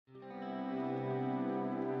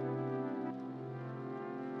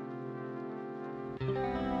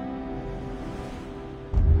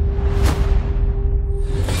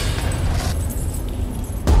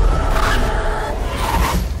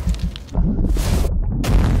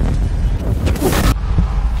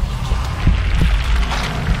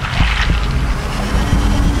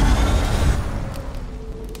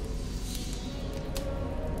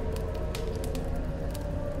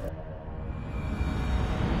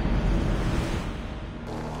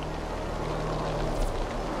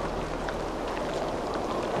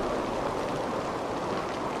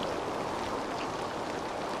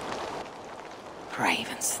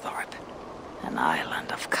An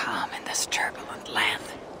island of calm in this turbulent land.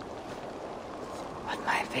 But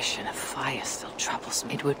my vision of fire still troubles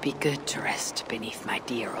me. It would be good to rest beneath my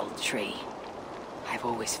dear old tree. I've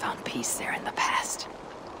always found peace there in the past.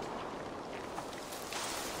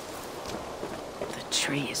 The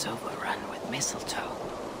tree is overrun with mistletoe.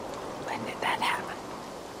 When did that happen?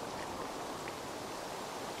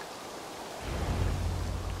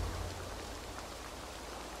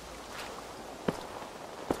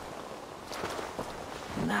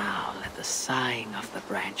 Now let the sighing of the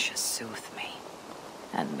branches soothe me,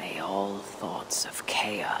 and may all thoughts of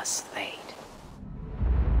chaos fade.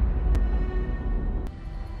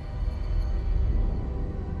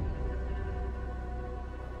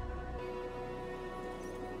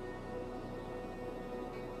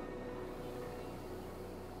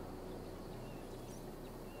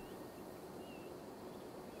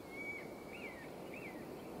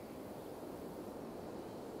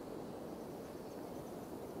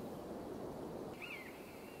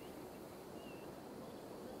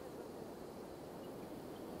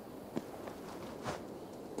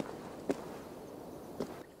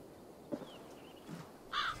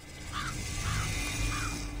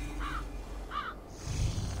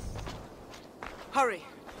 Hurry!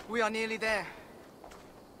 We are nearly there.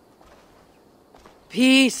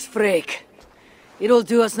 Peace, Frigg. It'll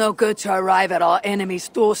do us no good to arrive at our enemy's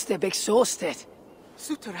doorstep exhausted.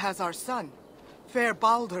 Surtur has our son. Fair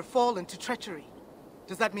Baldur fallen to treachery.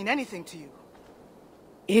 Does that mean anything to you?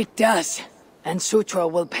 It does. And Surtur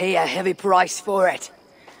will pay a heavy price for it.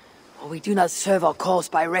 For we do not serve our cause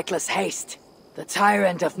by reckless haste. The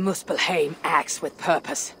tyrant of Muspelheim acts with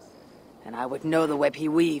purpose. And I would know the web he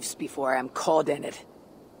weaves before I am caught in it.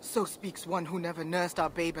 So speaks one who never nursed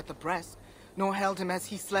our babe at the breast, nor held him as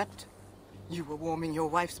he slept. You were warming your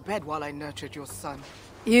wife's bed while I nurtured your son.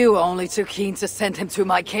 You were only too keen to send him to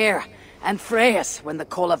my care, and Freya's when the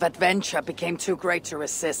call of adventure became too great to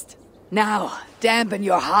resist. Now, dampen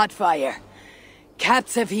your heart fire.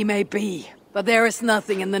 Captive he may be, but there is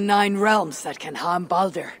nothing in the 9 realms that can harm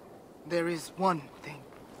Baldur. There is one thing.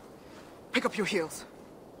 Pick up your heels.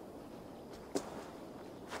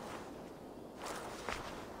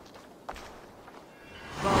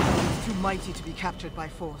 Baldur is too mighty to be captured by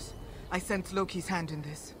force. I sense Loki's hand in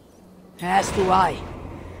this. As do I.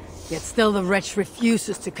 Yet still the wretch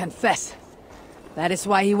refuses to confess. That is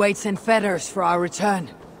why he waits in fetters for our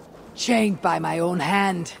return. Chained by my own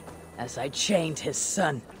hand, as I chained his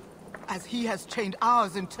son. As he has chained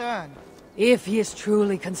ours in turn. If he is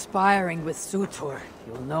truly conspiring with Surtur,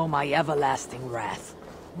 you'll know my everlasting wrath.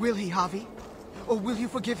 Will he, Harvey? Or will you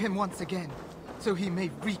forgive him once again, so he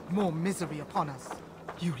may wreak more misery upon us?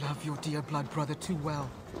 You love your dear blood brother too well,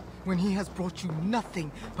 when he has brought you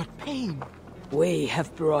nothing but pain. We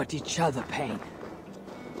have brought each other pain.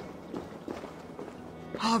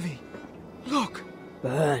 Harvey, look!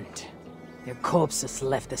 Burned. Their corpses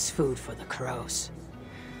left as food for the crows.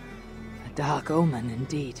 A dark omen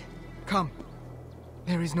indeed. Come.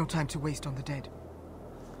 There is no time to waste on the dead.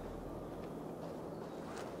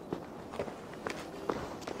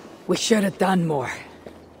 We should have done more.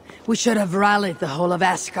 We should have rallied the whole of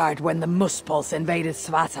Asgard when the Muspels invaded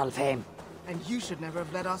Svartalfheim. And you should never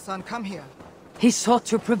have let our son come here. He sought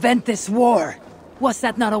to prevent this war. Was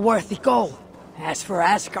that not a worthy goal? As for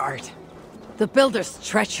Asgard, the Builder's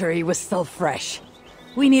treachery was still fresh.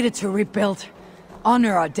 We needed to rebuild,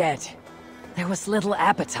 honor our dead. There was little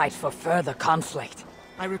appetite for further conflict.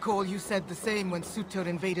 I recall you said the same when Surtur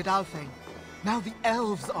invaded Alfheim. Now the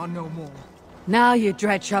elves are no more. Now you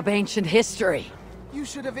dredge up ancient history. You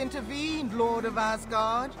should have intervened, Lord of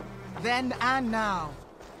Asgard. Then and now.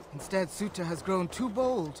 Instead, Surtur has grown too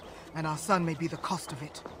bold, and our son may be the cost of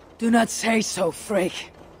it. Do not say so, Frigg.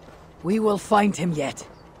 We will find him yet.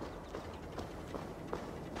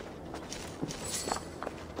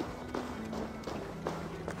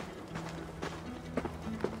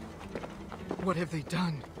 What have they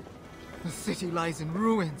done? The city lies in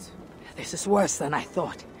ruins. This is worse than I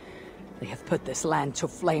thought. They have put this land to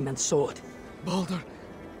flame and sword. Baldur.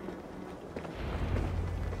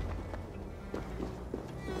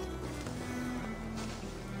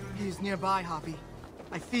 is nearby, Harvey.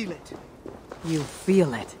 I feel it. You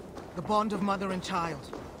feel it? The bond of mother and child.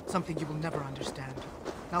 Something you will never understand.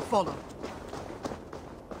 Now follow.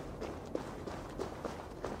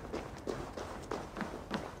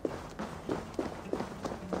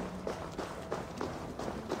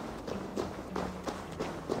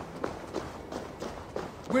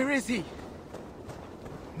 Where is he?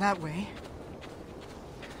 That way.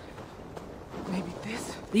 Maybe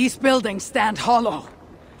this? These buildings stand hollow.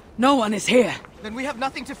 No one is here. Then we have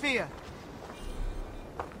nothing to fear.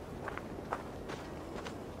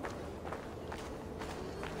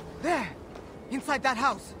 There! Inside that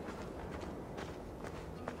house.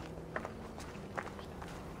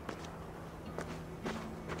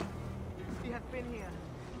 He has been here.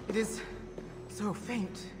 It is so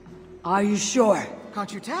faint. Are you sure?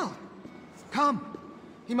 Can't you tell? Come.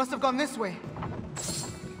 He must have gone this way.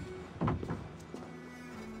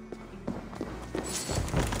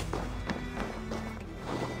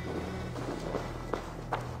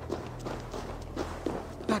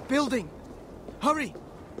 That building! Hurry!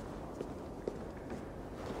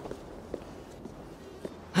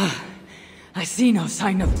 I see no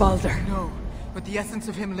sign of Baldur. No, but the essence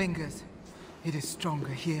of him lingers. It is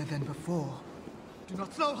stronger here than before. Do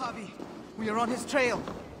not slow, Harvey. We are on his trail.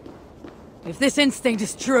 If this instinct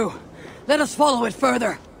is true, let us follow it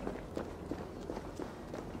further.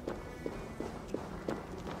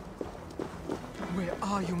 Where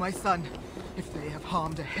are you, my son? If they have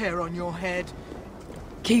harmed a hair on your head.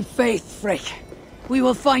 Keep faith, Frick. We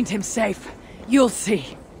will find him safe. You'll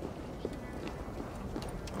see.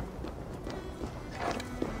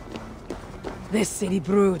 This city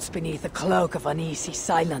broods beneath a cloak of uneasy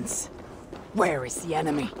silence. Where is the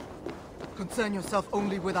enemy? Concern yourself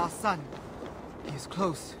only with our son. He is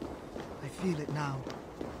close. I feel it now.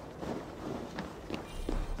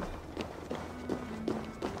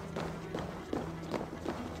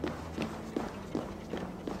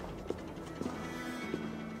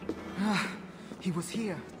 He was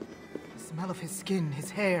here. The smell of his skin, his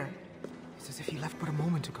hair. It's as if he left but a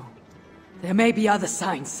moment ago. There may be other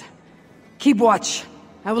signs. Keep watch.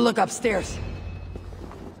 I will look upstairs.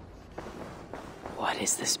 What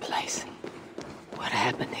is this place? What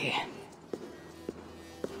happened here?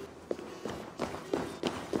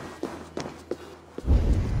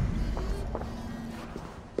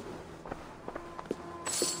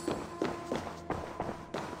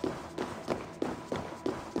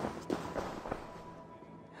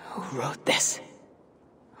 Who wrote this?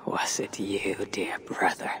 Was it you, dear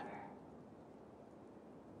brother?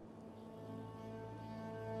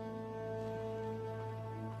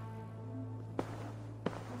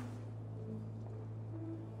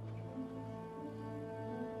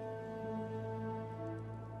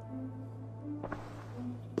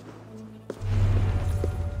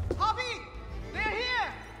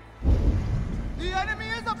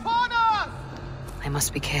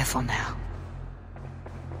 Must be careful now.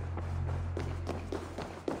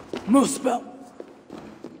 Muspel!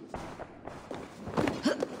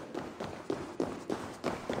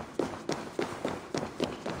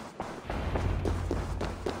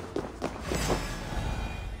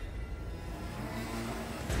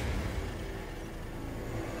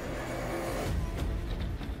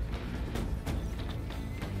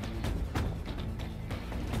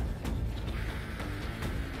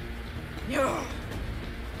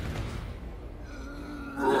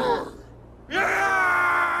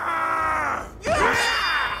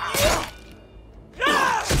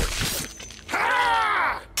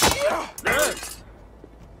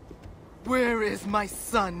 Where is my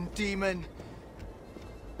son, demon?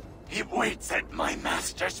 He waits at my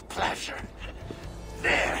master's pleasure.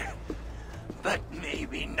 There. But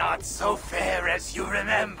maybe not so fair as you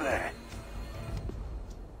remember.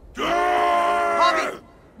 Harvey!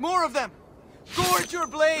 More of them! Gorge your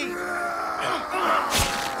blade!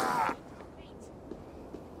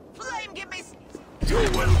 Flame, give me... You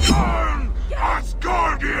will burn,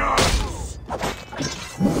 Asgardians!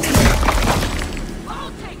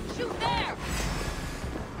 Baltic, shoot there!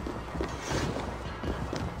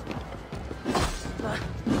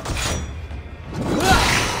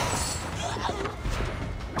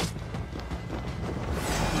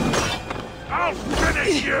 I'll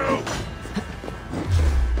finish you!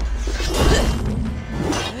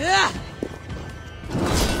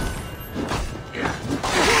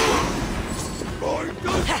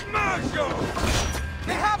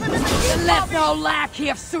 They have him in the heat, Let Bobby! no lackey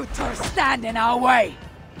of suitors stand in our way!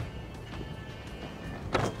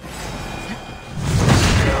 Kill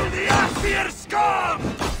the Aesir scum!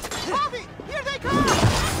 Bobby! Here they come!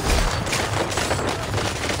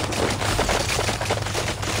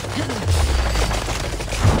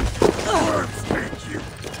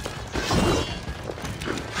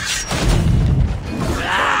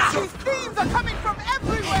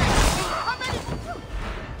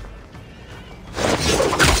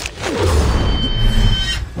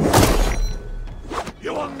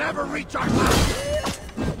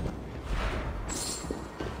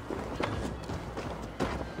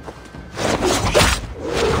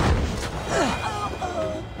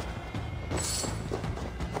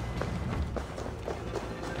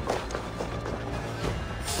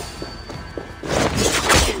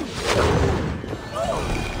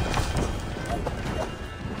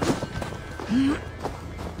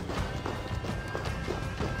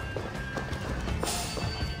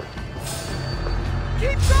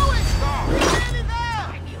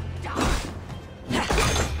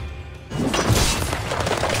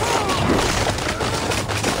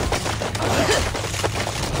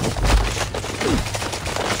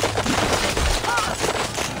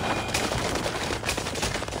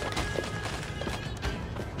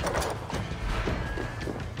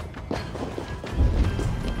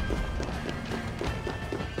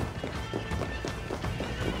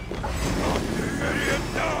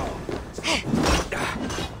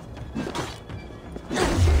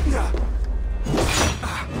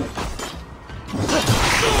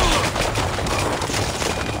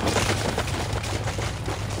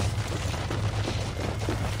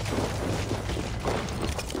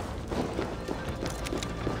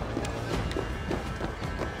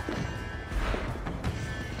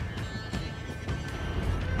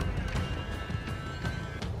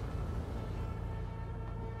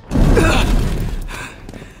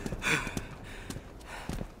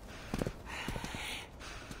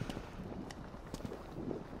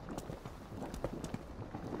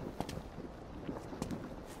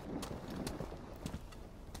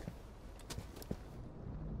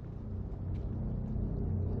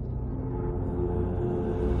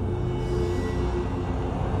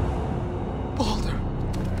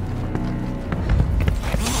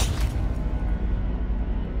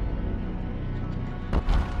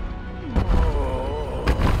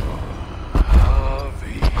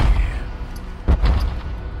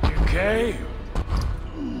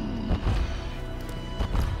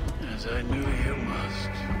 as I knew you must.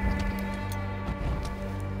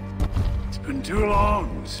 It's been too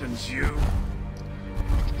long since you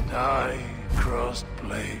and I crossed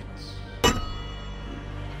blades.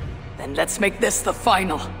 Then let's make this the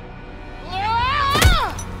final.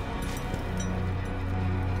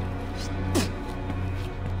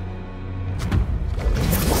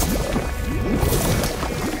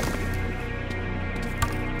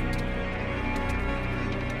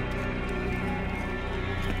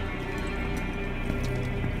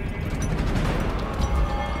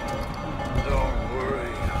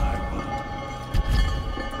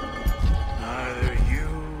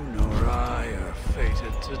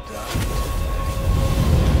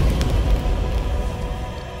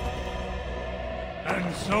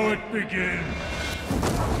 And so it begins.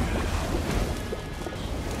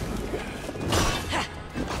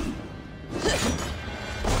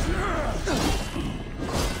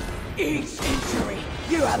 Each injury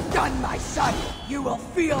you have done, my son, you will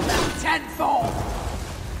feel them tenfold.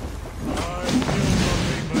 I feel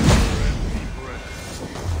nothing but your empty breath.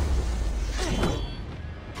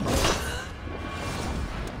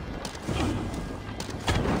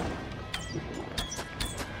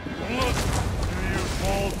 Look, do you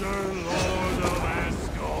falter, Lord of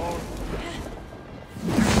Asgard?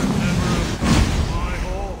 You would never have come my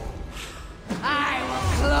hall. I will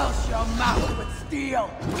close your mouth with steel.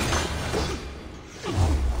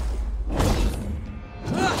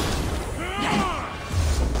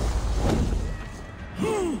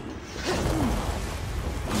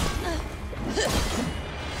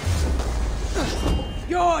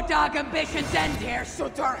 Your dark ambitions end here,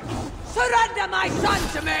 Sutter. Surrender my son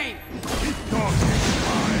to me! Keep talking,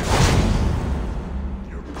 Fire.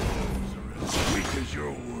 Your blows are as weak as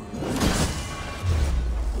your words.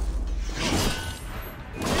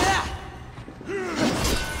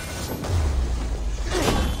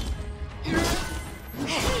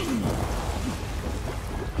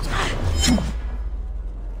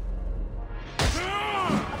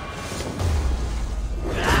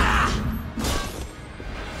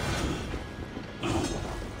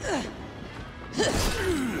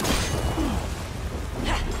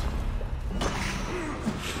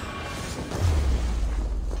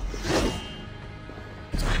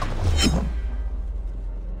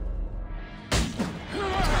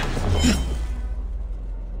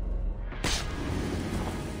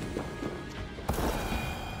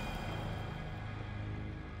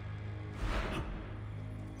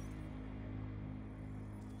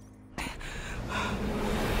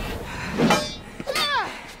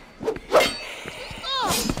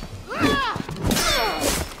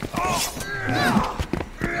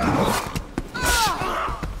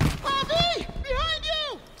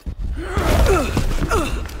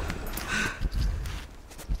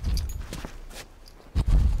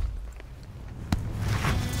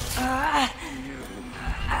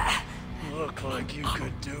 Look like you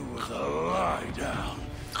could do with a lie down.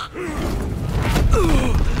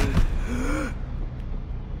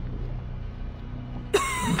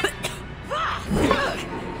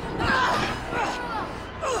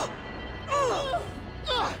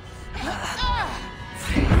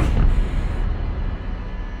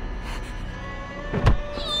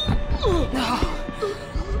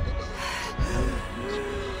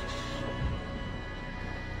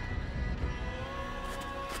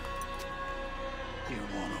 You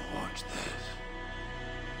want to watch this?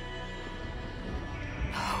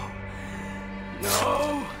 No!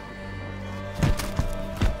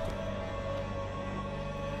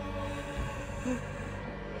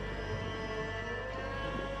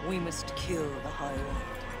 We must kill the High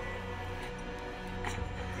Lord.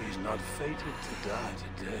 He's not fated to die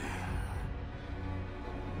today.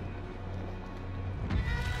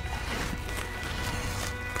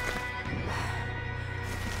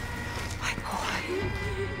 My boy.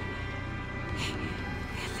 He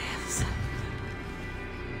lives.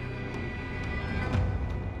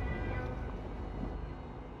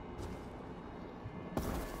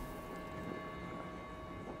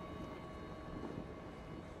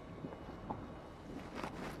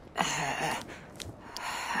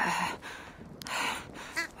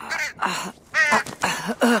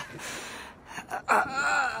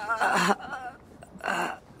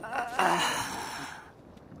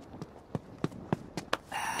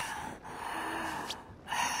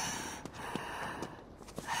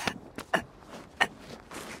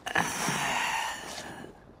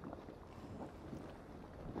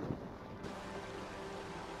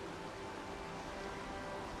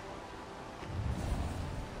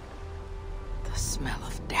 The smell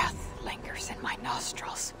of death lingers in my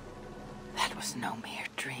nostrils. That was no mere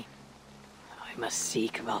dream. I must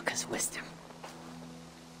seek Valka's wisdom.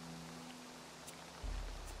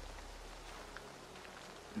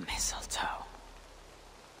 Mistletoe.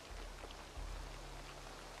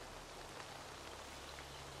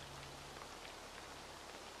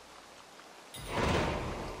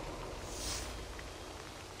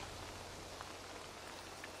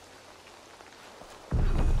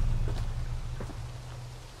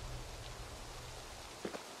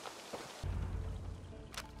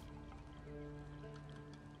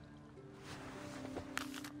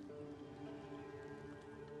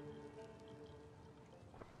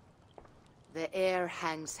 The air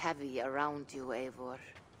hangs heavy around you, Eivor.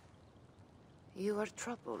 You are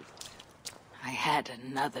troubled. I had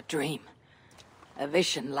another dream. A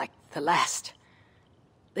vision like the last.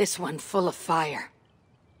 This one full of fire.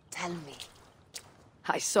 Tell me.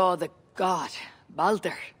 I saw the god,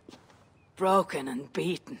 Baldur, broken and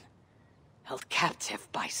beaten, held captive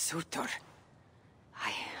by Surtur.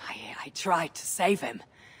 I tried to save him,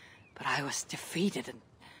 but I was defeated and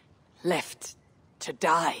left to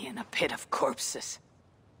die in a pit of corpses.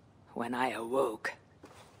 When I awoke,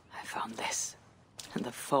 I found this in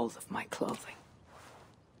the fold of my clothing.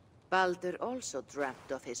 Baldur also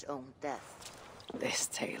dreamt of his own death. This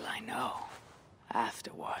tale I know.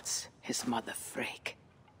 Afterwards, his mother Frigg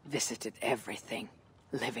visited everything,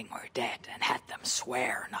 living or dead, and had them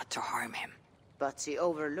swear not to harm him. But she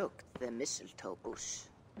overlooked the mistletoe bush.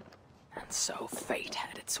 And so fate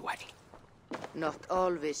had its way. Not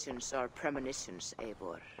all visions are premonitions,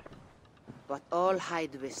 Eivor. But all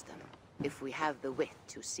hide wisdom, if we have the wit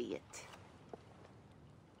to see it.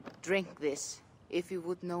 Drink this, if you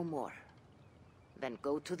would know more. Then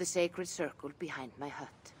go to the sacred circle behind my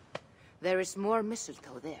hut. There is more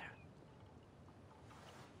mistletoe there.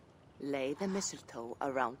 Lay the mistletoe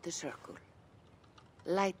around the circle.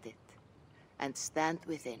 Light it, and stand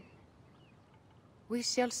within. We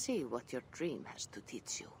shall see what your dream has to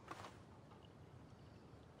teach you.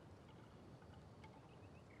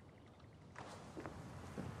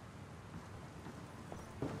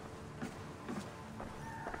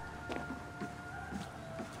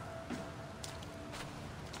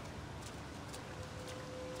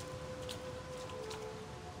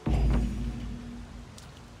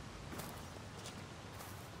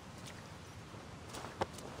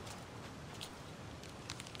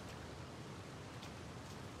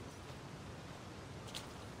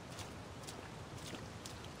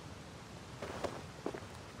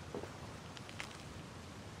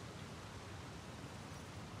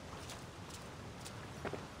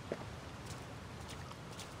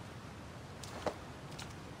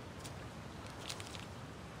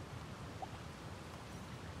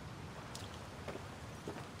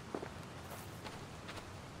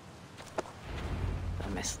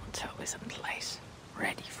 Mistletoe is in place,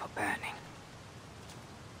 ready for burning.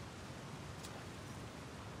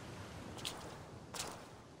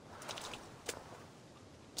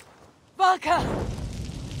 Valka!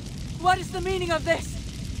 What is the meaning of this?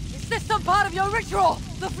 Is this some part of your ritual?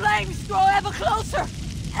 The flames grow ever closer!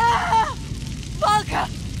 Ah! Valka!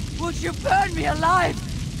 Would you burn me alive?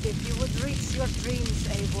 If you would reach your dreams,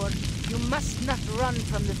 Eivor, you must not run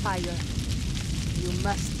from the fire. You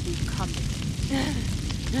must become it.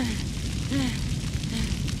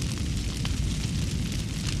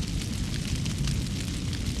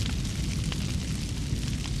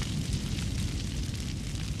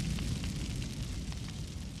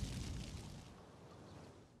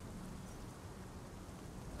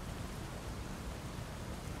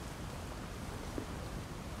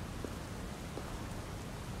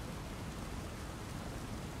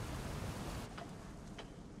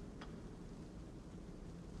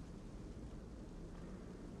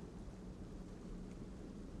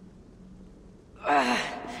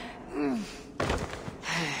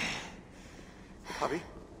 Javi,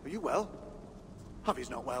 are you well? Javi's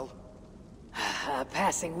not well. A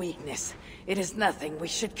passing weakness. It is nothing. We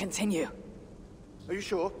should continue. Are you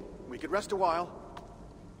sure? We could rest a while.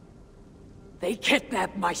 They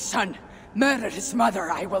kidnapped my son, murdered his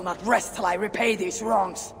mother. I will not rest till I repay these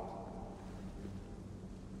wrongs.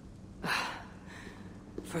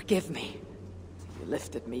 Forgive me. You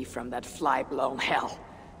lifted me from that fly-blown hell.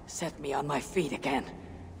 Set me on my feet again.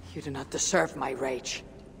 You do not deserve my rage.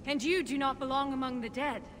 And you do not belong among the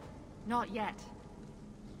dead. Not yet.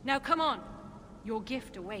 Now come on. Your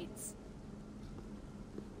gift awaits.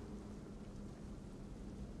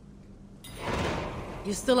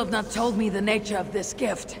 You still have not told me the nature of this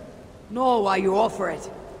gift, nor why you offer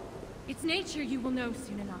it. Its nature you will know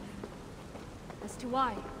soon enough. As to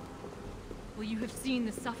why, well, you have seen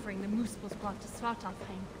the suffering the Muspel's brought to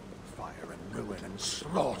Svartalfheim. Fire and ruin and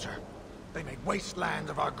slaughter. They made wasteland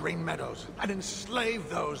of our green meadows, and enslaved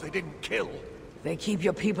those they didn't kill. They keep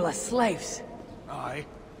your people as slaves. Aye.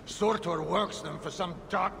 Surtur works them for some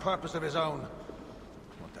dark purpose of his own.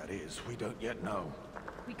 What that is, we don't yet know.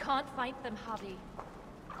 We can't fight them, Javi.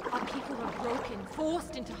 Our people were broken,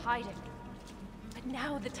 forced into hiding. But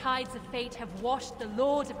now the tides of fate have washed the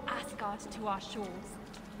Lord of Asgard to our shores.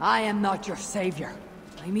 I am not your savior.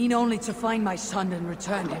 I mean only to find my son and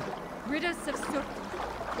return him. Rid us of Surtur,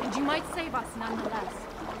 and you might save us nonetheless.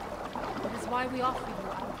 That is why we offer you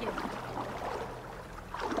our gift.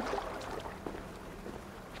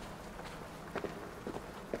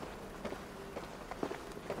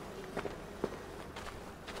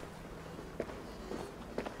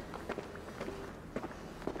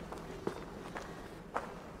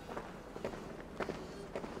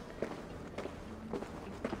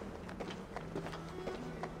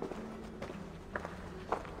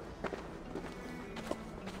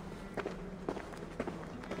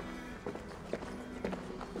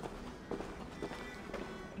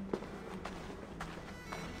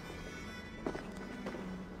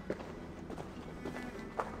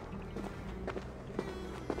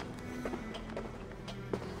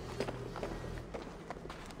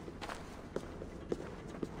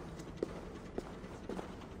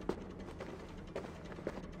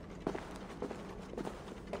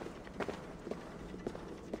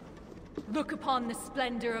 Look upon the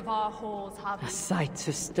splendor of our halls, Javi. A sight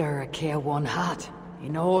to stir a careworn heart.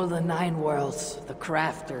 In all the 9 worlds, the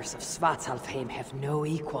crafters of Svartalfheim have no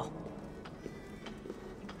equal.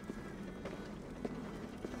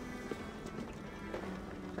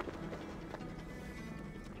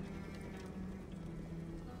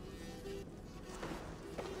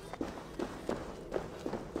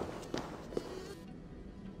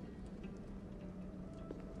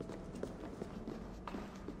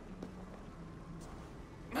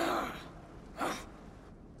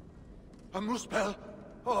 A Muspel?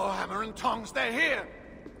 Oh, hammer and tongs, they're here!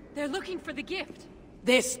 They're looking for the gift.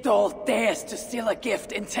 This doll dares to steal a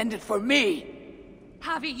gift intended for me!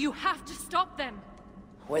 Javi, you have to stop them.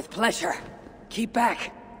 With pleasure. Keep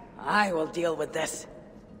back. I will deal with this.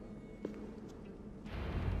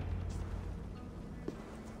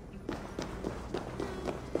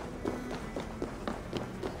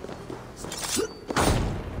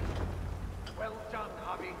 Well done,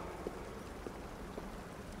 Javi.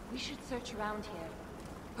 We should search around here.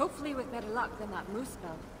 Hopefully with better luck than that moose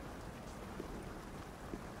spell.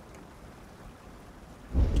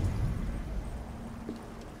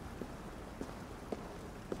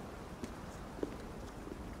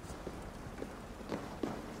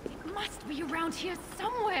 It must be around here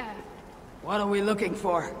somewhere. What are we looking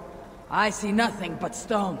for? I see nothing but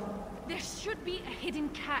stone. There should be a hidden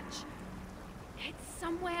catch. It's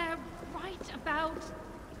somewhere right about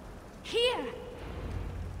here.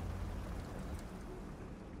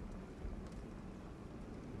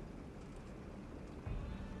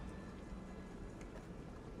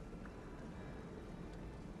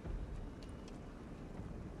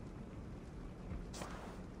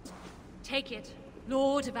 Take it,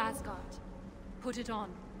 Lord of Asgard. Put it on.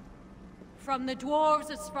 From the dwarves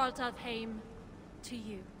of Svartalfheim to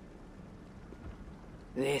you.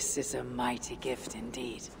 This is a mighty gift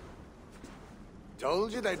indeed.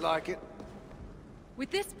 Told you they'd like it.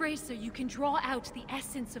 With this bracer, you can draw out the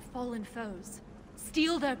essence of fallen foes,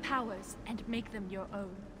 steal their powers, and make them your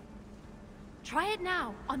own. Try it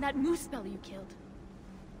now, on that moose spell you killed.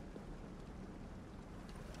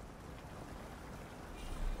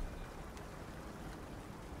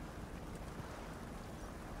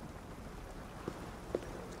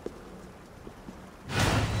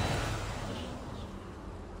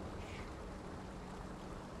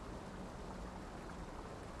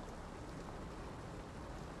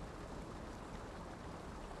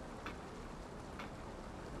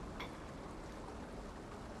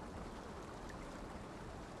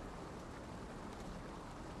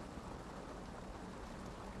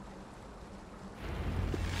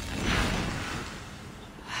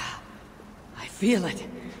 Feel it.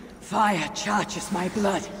 Fire charges my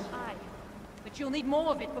blood. Aye, but you'll need more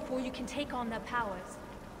of it before you can take on their powers.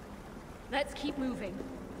 Let's keep moving.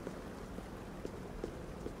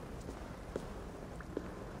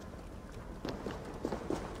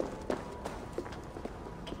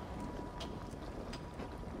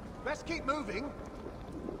 Let's keep moving.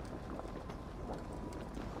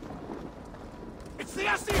 It's the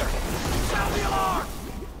Aesir! Sound the alarm!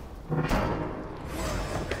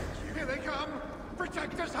 Here they come!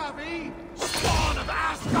 Protect us, Javi! Spawn of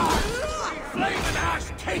Asgard! Flame and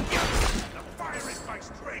ash, take you! The fire is my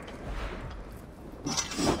strength!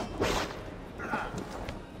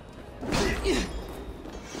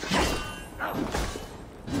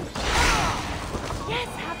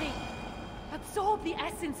 of the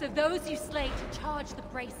essence of those you slay to charge the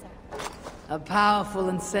bracer. A powerful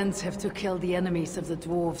incentive to kill the enemies of the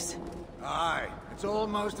dwarves. Aye, it's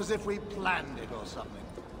almost as if we planned it or something.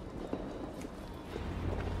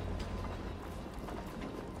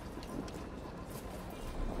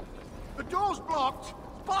 The door's blocked!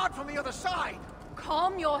 Barred from the other side!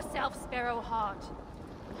 Calm yourself, Sparrowheart.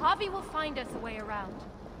 Harvey will find us a way around.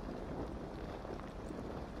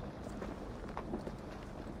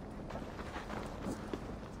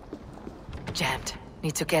 Jammed.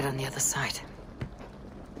 Need to get on the other side.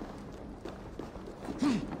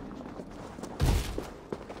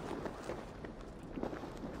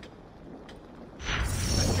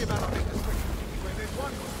 Let's give out on it as quick. Where there's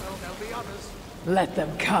one spell, there'll be others. Let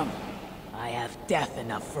them come. I have death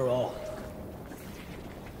enough for all.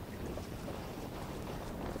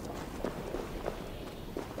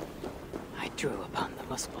 I drew upon the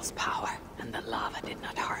Muspel's power, and the lava did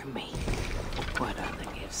not harm me. What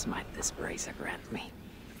other gifts might this bracer grant me?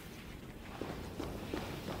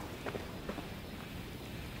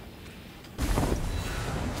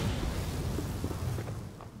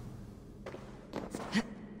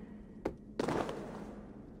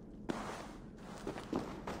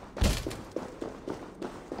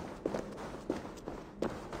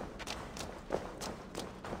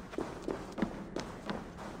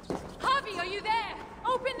 Harvey, are you there?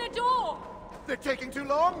 Open the door! They're taking too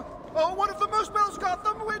long? Oh, one of the Moosebells got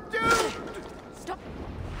them! We're doomed! Stop!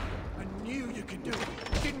 I knew you could do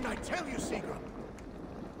it. Didn't I tell you, Seagram?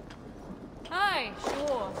 Aye,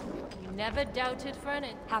 sure. You never doubted for an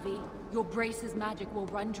instant. Harvey, your brace's magic will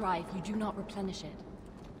run dry if you do not replenish it.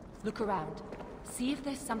 Look around. See if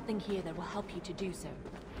there's something here that will help you to do so.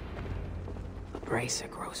 The bracer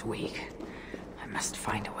grows weak. I must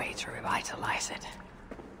find a way to revitalize it.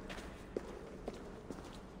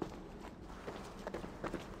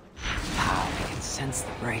 I can sense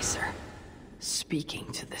the bracer,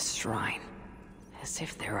 speaking to this shrine, as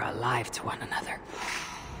if they were alive to one another.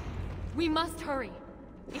 We must hurry.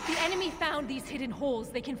 If the enemy found these hidden halls,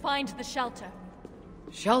 they can find the shelter.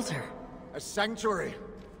 Shelter? A sanctuary.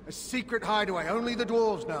 A secret hideaway only the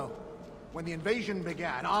dwarves know. When the invasion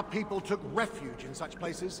began, our people took refuge in such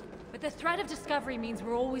places. But the threat of discovery means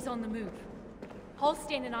we're always on the move.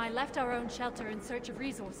 Holstein and I left our own shelter in search of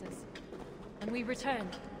resources. And we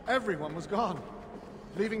returned. Everyone was gone,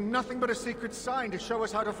 leaving nothing but a secret sign to show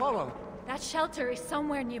us how to follow. That shelter is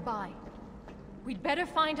somewhere nearby. We'd better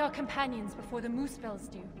find our companions before the Moosebells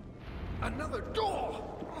do. Another door!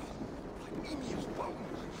 My Emir's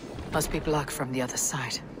bones! Must be blocked from the other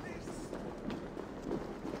side.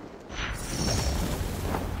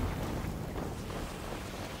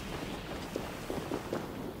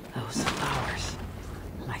 Those flowers,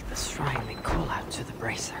 like the shrine they call out to the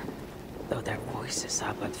bracer, though their voices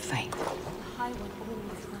are but faint. The High One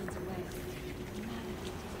always finds a way.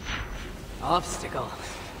 Obstacle.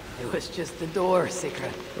 It was just the door,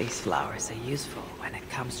 Secret. These flowers are useful when it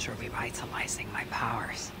comes to revitalizing my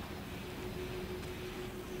powers.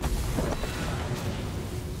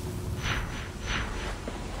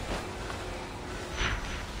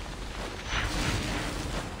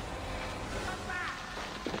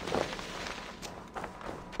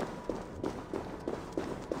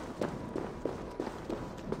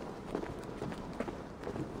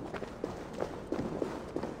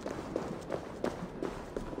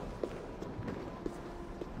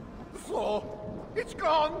 It's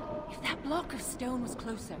gone! If that block of stone was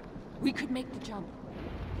closer, we could make the jump.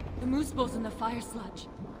 The Moosebells and the fire sludge.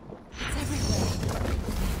 It's everywhere.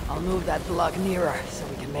 I'll move that block nearer so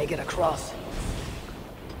we can make it across.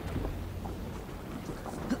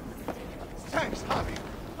 Thanks, Harvey.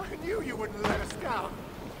 I knew you wouldn't let us down.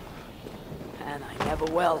 And I never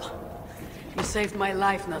will. You saved my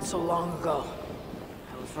life not so long ago.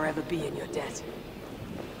 I will forever be in your debt.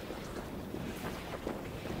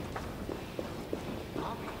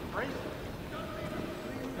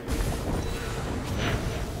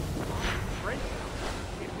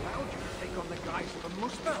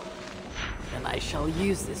 Then I shall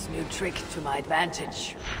use this new trick to my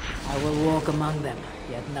advantage. I will walk among them,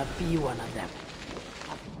 yet not be one of them.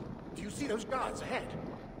 Do you see those guards ahead?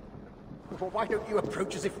 Well, why don't you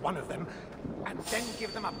approach as if one of them, and then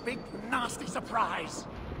give them a big, nasty surprise?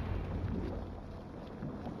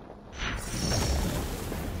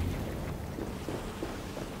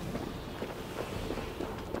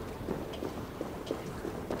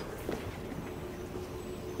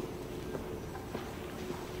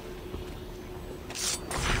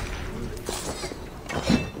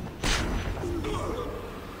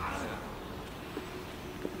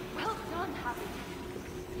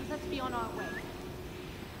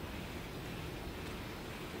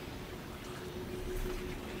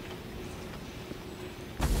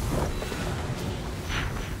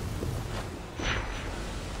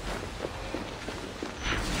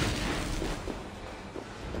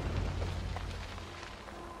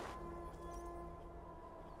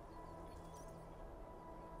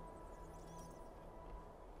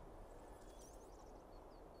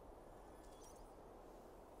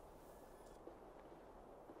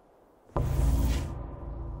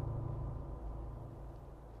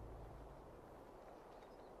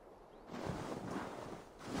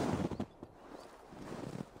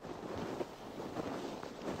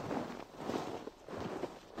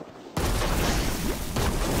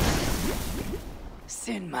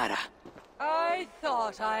 Sinmara. I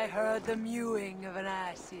thought I heard the mewing of an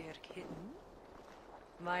Aesir kitten.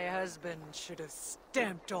 My husband should have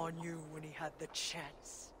stamped on you when he had the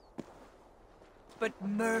chance. But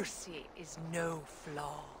mercy is no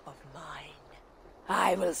flaw of mine.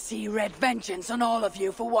 I will see red vengeance on all of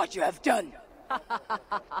you for what you have done.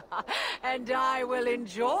 And I will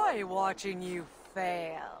enjoy watching you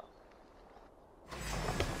fail.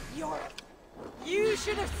 You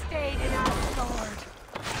should have stayed in Asgard.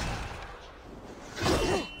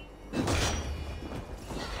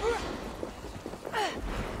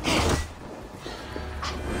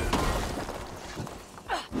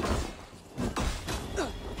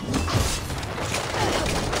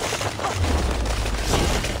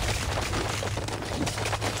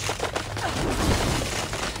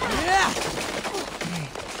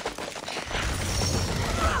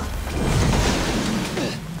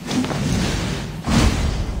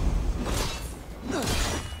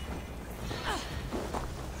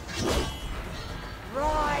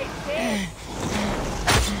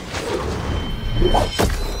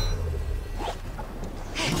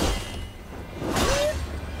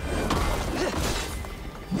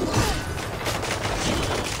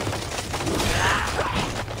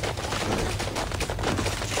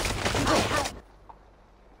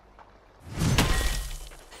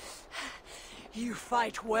 You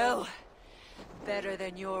fight well. Better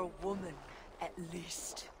than your woman, at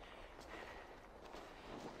least.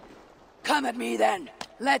 Come at me then.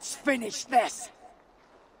 Let's finish this.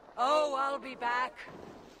 Oh, I'll be back.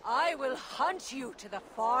 I will hunt you to the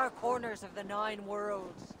far corners of the 9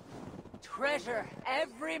 worlds. Treasure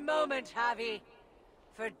every moment, Javi.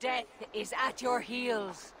 For death is at your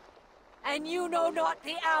heels. And you know not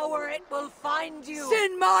the hour it will find you.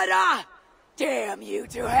 Sinmara! Damn you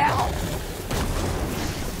to hell!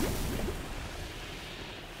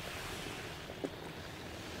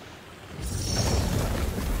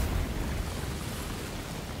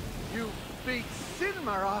 You beat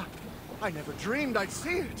Sinmara? I never dreamed I'd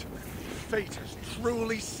see it. Fate has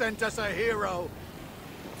truly sent us a hero.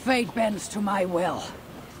 Fate bends to my will.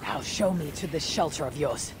 Now show me to this shelter of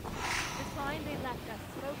yours. The sign they left us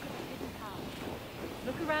spoke of a hidden path.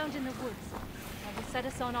 Look around in the woods. That will set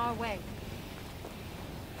us on our way.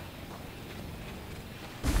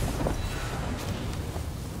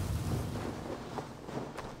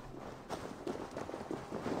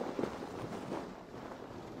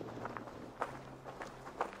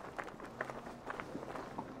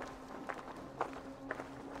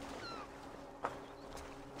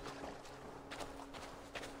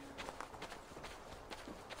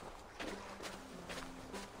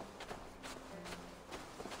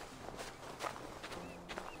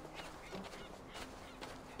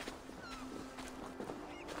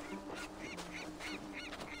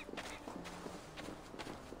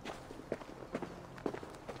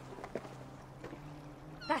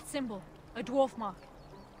 That symbol, a dwarf mark.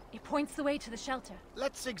 It points the way to the shelter.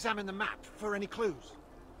 Let's examine the map for any clues.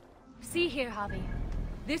 See here, Javi.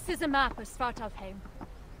 This is a map of Svartalfheim.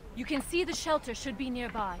 You can see the shelter should be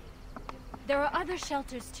nearby. There are other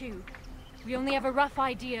shelters too. We only have a rough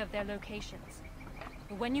idea of their locations.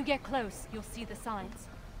 But when you get close, you'll see the signs.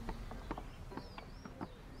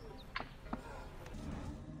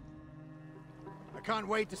 I can't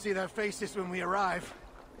wait to see their faces when we arrive.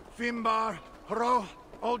 Finbar, Hro,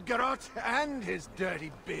 Old Garot, and his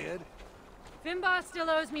dirty beard. Finbar still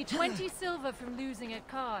owes me 20 silver from losing at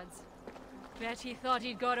cards. Bet he thought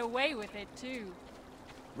he'd got away with it too.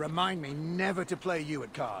 Remind me never to play you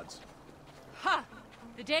at cards. Ha!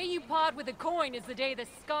 The day you part with a coin is the day the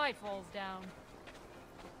sky falls down.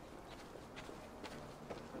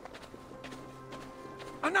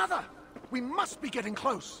 Another! We must be getting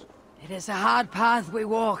close. It is a hard path we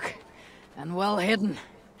walk, and well hidden.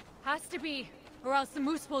 Has to be, or else the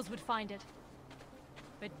Moosepools would find it.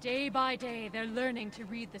 But day by day, they're learning to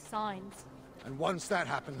read the signs. And once that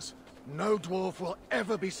happens, no dwarf will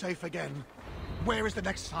ever be safe again. Where is the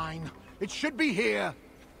next sign? It should be here.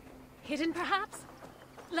 Hidden, perhaps?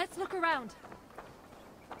 Let's look around.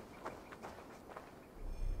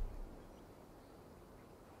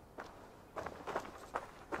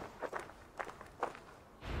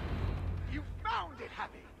 You found it,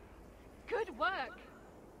 Happy! Good work.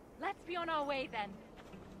 Let's be on our way then.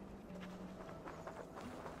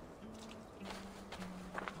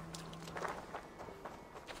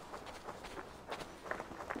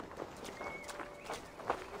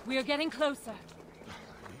 We are getting closer.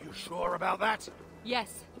 Are you sure about that?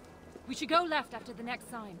 Yes. We should go left after the next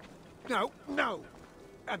sign. No, no.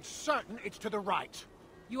 I'm certain it's to the right.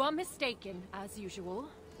 You are mistaken, as usual.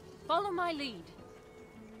 Follow my lead.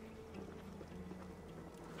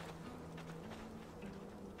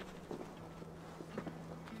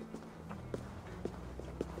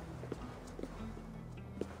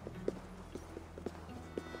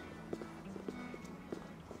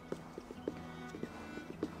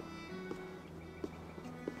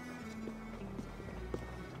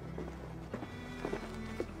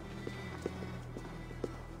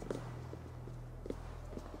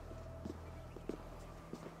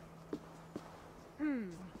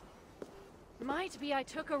 might be I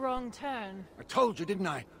took a wrong turn. I told you, didn't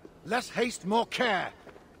I? Less haste, more care.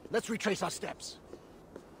 Let's retrace our steps.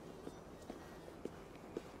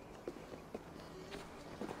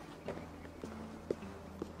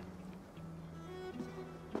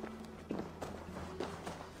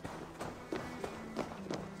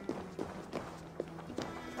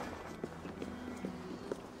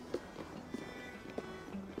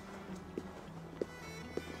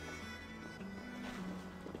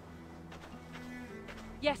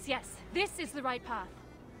 Yes, this is the right path.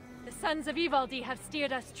 The sons of Ivaldi have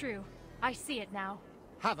steered us true. I see it now.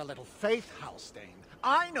 Have a little faith, Halstein.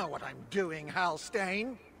 I know what I'm doing,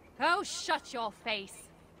 Halstein. Oh, shut your face.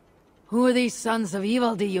 Who are these sons of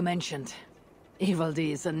Ivaldi you mentioned?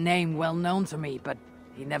 Ivaldi is a name well known to me, but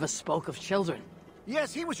he never spoke of children.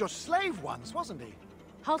 Yes, he was your slave once, wasn't he?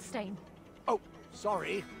 Halstein. Oh,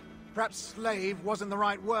 sorry. Perhaps slave wasn't the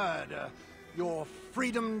right word. Your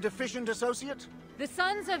freedom-deficient associate? The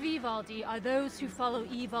sons of Ivaldi are those who follow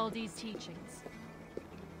Ivaldi's teachings.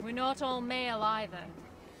 We're not all male either,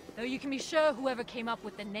 though you can be sure whoever came up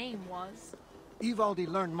with the name was. Ivaldi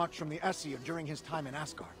learned much from the Aesir during his time in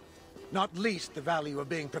Asgard. Not least the value of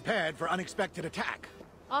being prepared for unexpected attack.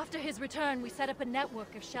 After his return, we set up a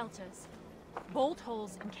network of shelters. Bolt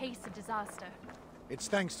holes in case of disaster. It's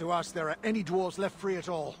thanks to us there are any dwarves left free at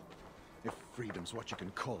all. If freedom's what you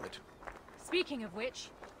can call it. Speaking of which,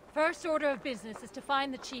 first order of business is to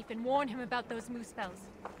find the chief and warn him about those moose spells.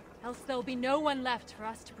 Else there'll be no one left for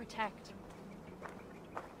us to protect.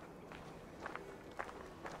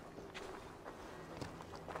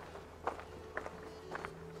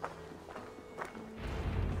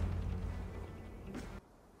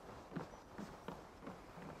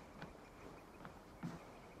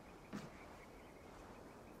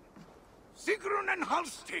 Sigrun and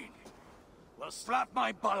Halstein! Well, slap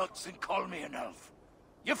my bollocks and call me an elf.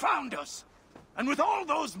 You found us! And with all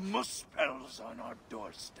those moose spells on our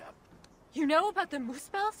doorstep. You know about the moose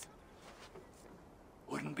spells?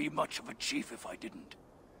 Wouldn't be much of a chief if I didn't.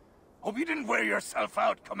 Hope you didn't wear yourself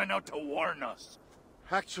out coming out to warn us.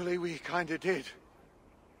 Actually, we kinda did.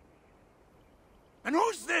 And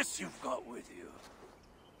who's this you've got with you?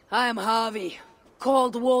 I'm Harvey,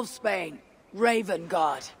 called Wolfsbane, Raven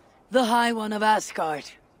God, the High One of Asgard.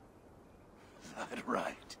 That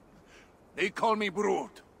right. They call me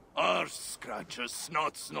Brute. Arse scratcher,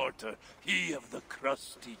 snot snorter, he of the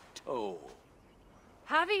crusty toe.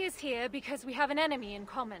 Harvey is here because we have an enemy in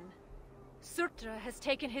common. Surtra has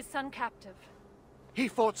taken his son captive. He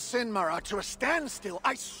fought Sinmara to a standstill.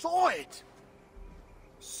 I saw it!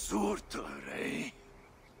 Surtur, eh?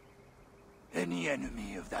 Any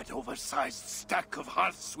enemy of that oversized stack of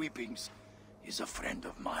hearth sweepings is a friend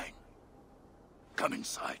of mine. Come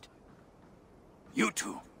inside. You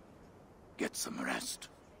two, get some rest.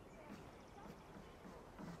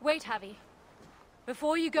 Wait, Harvey.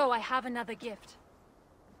 Before you go, I have another gift.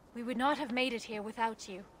 We would not have made it here without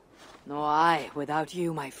you. Nor I without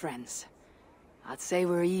you, my friends. I'd say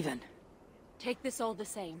we're even. Take this all the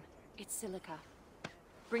same. It's silica.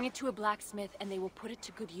 Bring it to a blacksmith and they will put it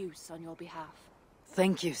to good use on your behalf.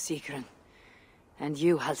 Thank you, Sigrun. And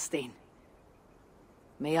you, Halstein.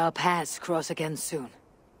 May our paths cross again soon.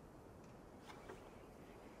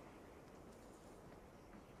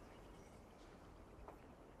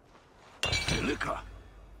 Silica,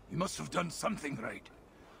 you must have done something right.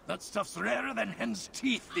 That stuff's rarer than hen's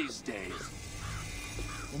teeth these days.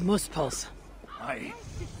 The Muspels. Aye.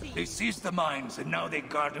 They seized the mines and now they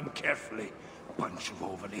guard them carefully. Bunch of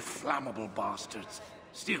overly flammable bastards.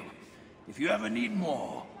 Still, if you ever need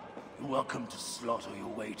more, you're welcome to slaughter your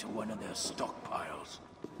way to one of their stockpiles.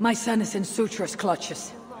 My son is in Sutra's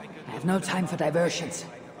clutches. I have no time for diversions.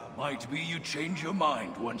 Might be you change your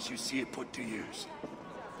mind once you see it put to use.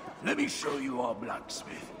 Let me show you our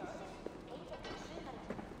blacksmith.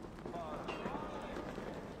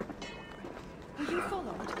 Were you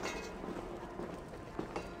followed?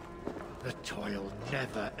 The toil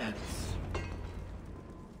never ends.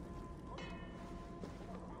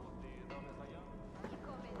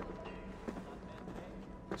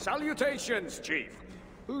 Salutations, Chief.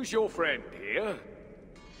 Who's your friend here?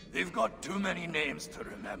 They've got too many names to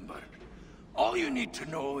remember. All you need to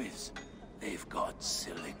know is they've got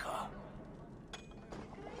silica.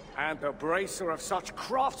 And the bracer of such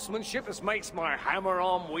craftsmanship as makes my hammer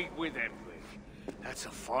arm weak with envy. That's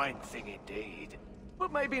a fine thing indeed.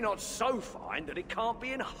 But maybe not so fine that it can't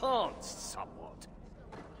be enhanced somewhat.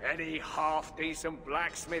 Any half-decent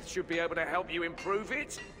blacksmith should be able to help you improve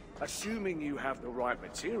it. Assuming you have the right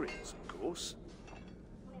materials, of course.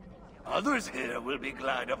 Others here will be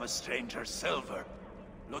glad of a stranger's silver.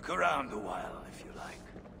 Look around a while, if you like.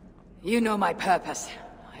 You know my purpose.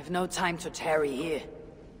 I have no time to tarry here.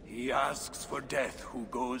 He asks for death who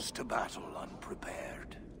goes to battle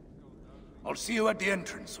unprepared. I'll see you at the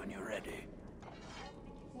entrance when you're ready.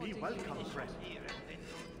 Be welcome, friend.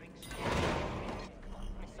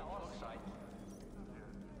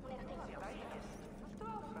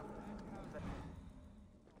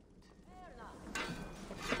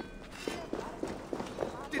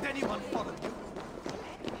 Did anyone follow you?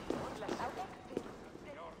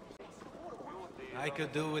 I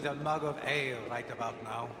could do with a mug of ale right about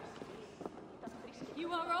now.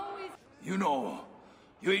 You are always... You know,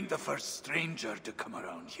 you ain't the first stranger to come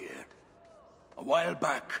around here. A while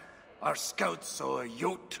back, our scouts saw a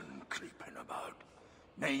Jotun creeping about.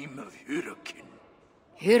 Name of Hyrrokin.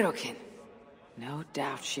 Hyrrokin? No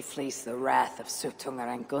doubt she flees the wrath of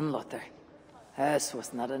Suttungr and Gunnlotr. Hers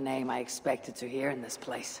was not a name I expected to hear in this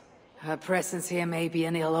place. Her presence here may be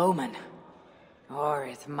an ill omen. Or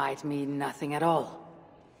it might mean nothing at all.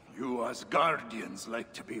 You Asgardians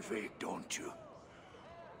like to be vague, don't you?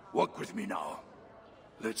 Walk with me now.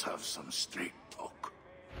 Let's have some straight talk.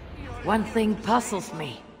 One thing puzzles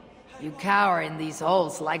me. You cower in these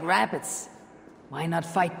holes like rabbits. Why not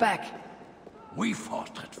fight back? We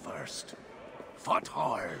fought at first. Fought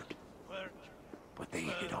hard. But they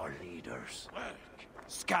hid our leaders.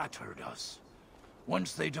 Scattered us.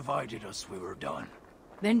 Once they divided us, we were done.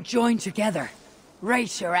 Then join together.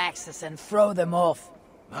 Raise your axes and throw them off.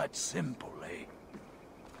 That's simple, eh?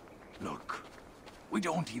 Look, we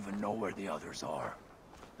don't even know where the others are.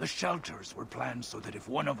 The shelters were planned so that if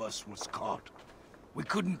one of us was caught, we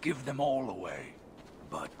couldn't give them all away.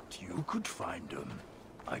 But you could find them,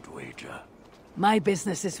 I'd wager. My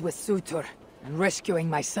business is with Surtur, and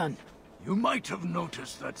rescuing my son. You might have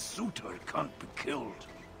noticed that Surtur can't be killed.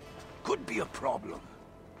 Could be a problem.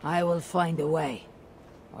 I will find a way.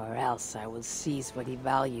 Or else I will seize what he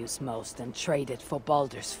values most and trade it for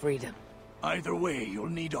Baldur's freedom. Either way, you'll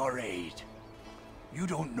need our aid. You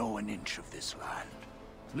don't know an inch of this land.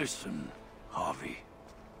 Listen, Javi.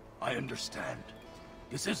 I understand.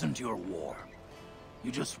 This isn't your war.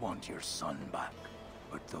 You just want your son back.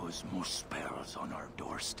 But those Muspels on our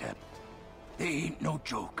doorstep, they ain't no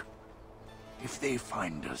joke. If they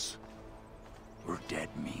find us, we're dead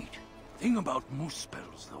meat. Thing about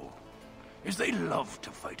Muspels, though, is they love to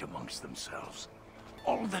fight amongst themselves.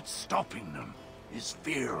 All that's stopping them is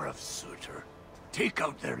fear of Surtur. Take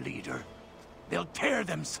out their leader, they'll tear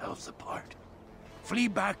themselves apart. Flee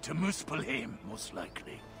back to Muspelheim, most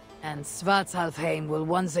likely. And Svartalfheim will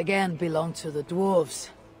once again belong to the dwarves.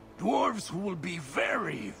 Dwarves who will be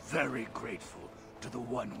very, very grateful to the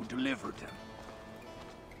one who delivered them.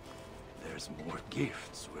 There's more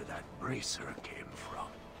gifts where that bracer came from.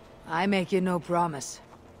 I make you no promise,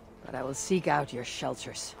 but I will seek out your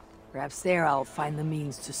shelters. Perhaps there I'll find the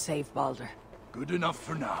means to save Baldur. Good enough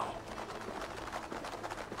for now.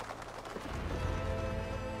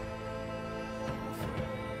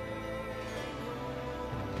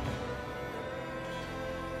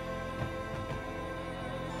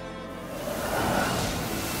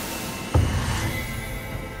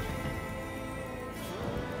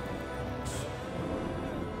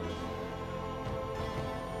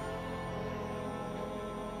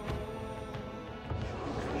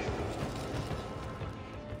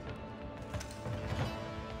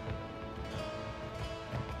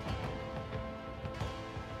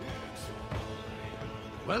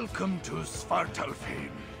 Welcome to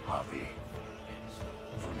Svartalfheim, Javi.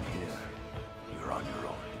 From here, you're on your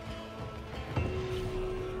own.